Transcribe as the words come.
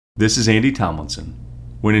This is Andy Tomlinson.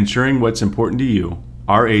 When ensuring what's important to you,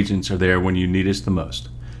 our agents are there when you need us the most.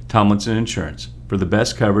 Tomlinson Insurance, for the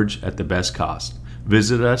best coverage at the best cost.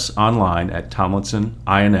 Visit us online at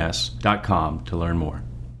tomlinsonins.com to learn more.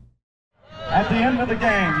 At the end of the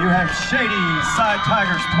game, you have Shadyside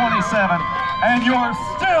Tigers 27 and your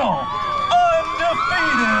still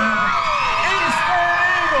undefeated Eastern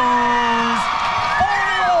Eagles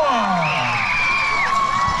 41.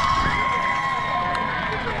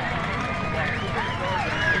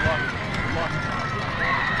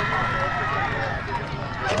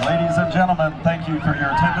 Ladies and gentlemen, thank you for your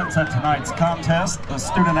attendance at tonight's contest. The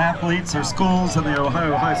student athletes, our schools, and the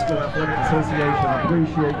Ohio High School Athletic Association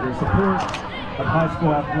appreciate your support of high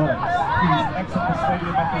school athletics. Please exit the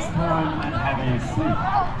stadium at this time and have a seat.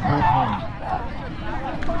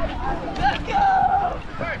 Let's go!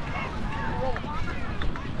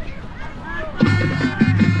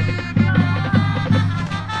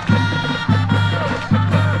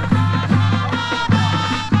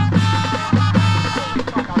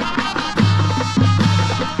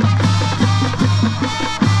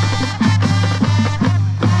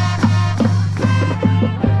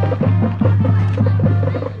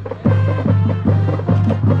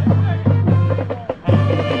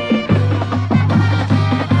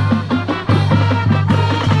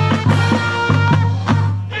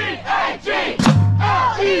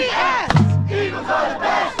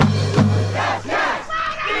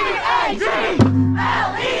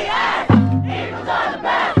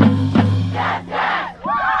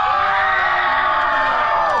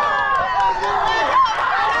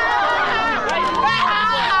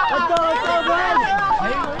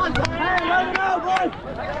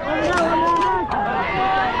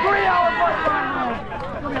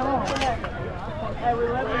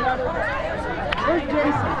 Where's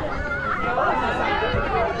Jason?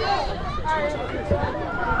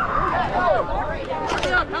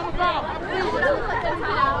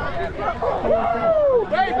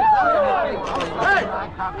 Hey,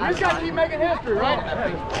 we just got to keep making history, right?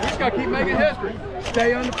 We just got to keep making history.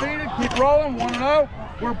 Stay undefeated, keep rolling, 1-0.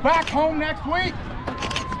 We're back home next week.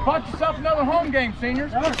 Punch yourself another home game,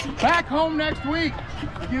 seniors. Back home next week.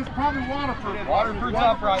 Against probably Waterford. Waterford's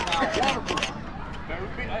up right now. Waterford.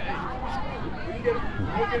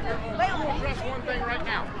 We'll address one thing right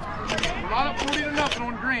now. We're not up 40-0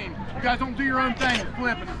 on green. You guys don't do your own thing and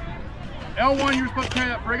flipping. L1, you're supposed to carry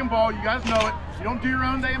that friggin' ball. You guys know it. You don't do your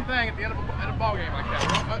own damn thing at the end of a ball game like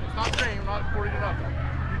that. It's not green. We're not at 40-0.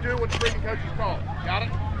 You do what the freaking coaches call it. Got it?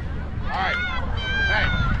 All right. Hey,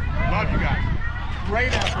 love you guys.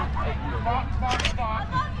 Great effort. Spot.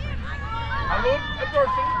 A little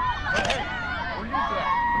adversity, but hey, we're used to that,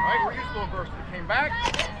 right? We're used to adversity. Came back,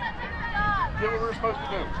 did what we were supposed to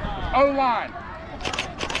do. O-line,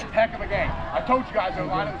 heck of a game. I told you guys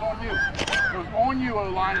O-line, it was on you. It was on you,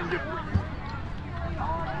 O-line, and just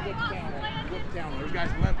look down. Those guys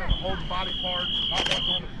limping, hold the body parts, not much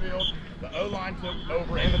on the field. The O-line took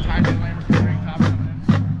over, and the tight end Lambert's great top coming in,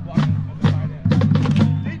 blocking at the tight end.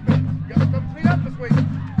 Defense, you got to come clean up this week.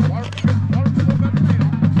 Waterford a little better than you.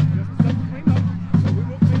 Just stuff to clean up. So we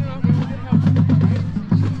will clean it up when we get help.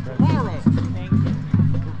 Tomorrow,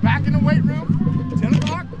 we're back in the weight room, 10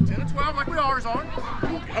 o'clock, 10 to 12, like we always are.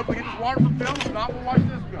 Hope we get this Waterford film. If not, we'll watch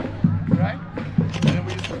this film. Right? And then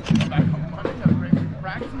we just come back on Monday, have a great week of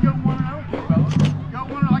practice, and go 1-0, fellas. Go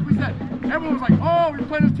 1-0, like we said. Everyone was like, oh, we're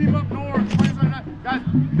playing this team up north. Guys,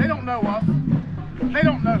 they don't know us. They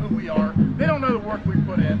don't know who we are. They don't know the work we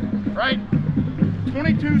put in. Right?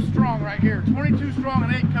 22 strong right here. 22 strong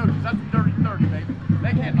and 8 coaches. That's the dirty 30, baby.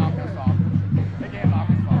 They can't knock us off. They can't knock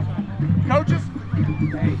us off. Coaches?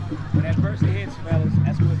 Hey, when adversity hits, fellas,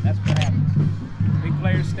 that's what happens. Big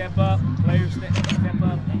players step up, and you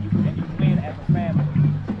win as a family.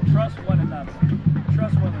 Trust one another.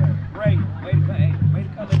 Trust one another. Great. Way to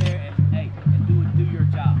come in there and do your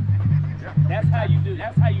job. That's how you do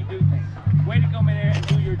things. Way to come in there and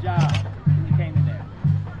do your job when you came in there.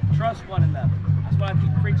 Trust one another. That's why I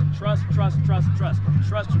keep preaching. Trust you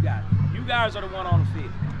guys. You guys are the one on the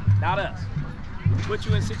field, not us. We put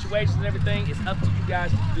you in situations and everything. It's up to you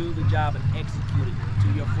guys to do the job and execute it to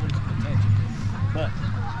your fullest potential. But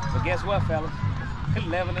guess what, fellas?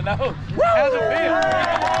 11-0. How's it feel?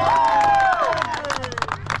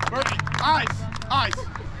 Ice.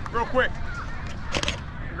 Real quick.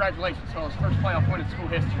 Congratulations, fellas. First playoff win in school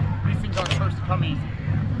history. These things aren't supposed to come easy.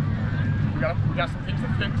 We got some things to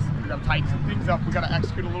fix. We got to tighten some things up. We got to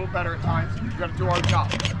execute a little better at times. We got to do our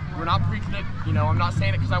job. We're not preaching it. You know, I'm not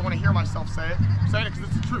saying it because I want to hear myself say it. I'm saying it because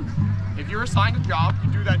it's the truth. If you're assigned a job, you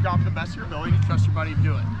do that job to the best of your ability. You trust your buddy to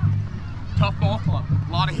do it. tough ball club,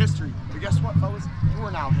 a lot of history. But guess what, fellas? You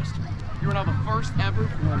are now history. You are now the first ever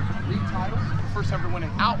to win a league title, the first ever to win an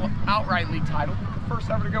outright league title, the first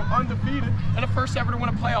ever to go undefeated, and the first ever to win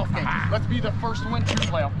a playoff game. Let's be the first to win 2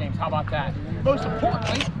 playoff games. How about that? Most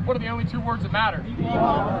importantly, what are the only 2 words that matter? Be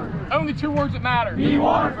Waterford. Only 2 words that matter. Be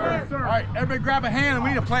Waterford. All right, everybody grab a hand, and we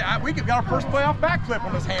need to play. We got our first playoff backflip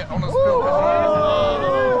on this field.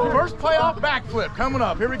 First playoff backflip coming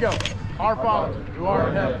up. Here we go. Our Father, who art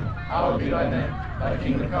in heaven, hallowed be thy name. Thy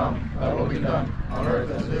kingdom come, thy will be done, on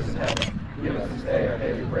earth as it is in heaven. Give us this day our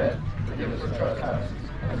daily bread. Forgive us our trespasses,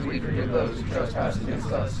 as we forgive those who trespass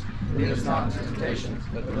against us. Lead us not into temptation,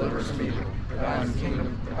 but deliver us from evil. For thine is the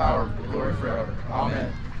kingdom, the power, the glory forever.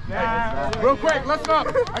 Amen. Hey, real quick, listen up.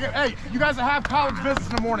 Hey, you guys that have college visits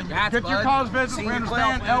in the morning, get your college visits. We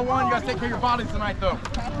understand. L1, you guys take care of your bodies tonight, though.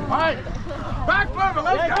 All right, back moving,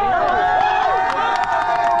 let's go.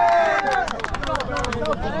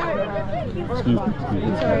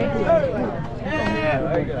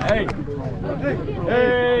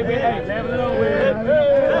 Hey, have a little weird.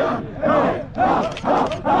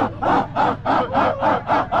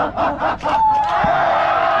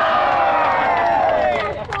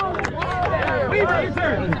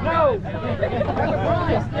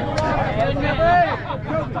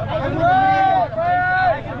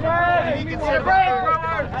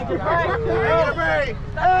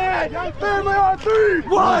 Hey, young family on 3.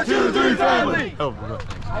 1, 2, 3, family. Oh,